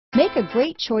Make a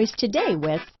great choice today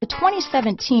with the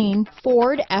 2017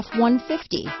 Ford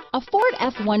F-150. A Ford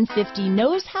F-150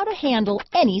 knows how to handle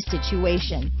any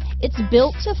situation. It's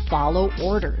built to follow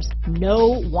orders,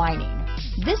 no whining.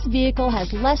 This vehicle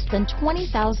has less than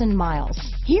 20,000 miles.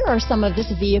 Here are some of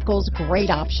this vehicle's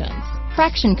great options: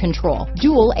 traction control,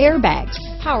 dual airbags,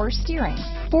 power steering,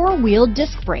 four-wheel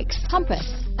disc brakes,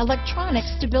 compass, electronic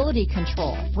stability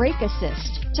control, brake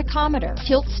assist, tachometer,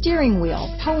 tilt steering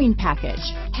wheel, towing package,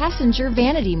 passenger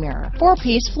vanity mirror,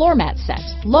 four-piece floor mat set,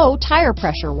 low tire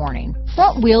pressure warning,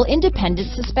 front wheel independent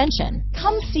suspension.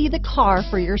 Come see the car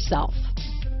for yourself.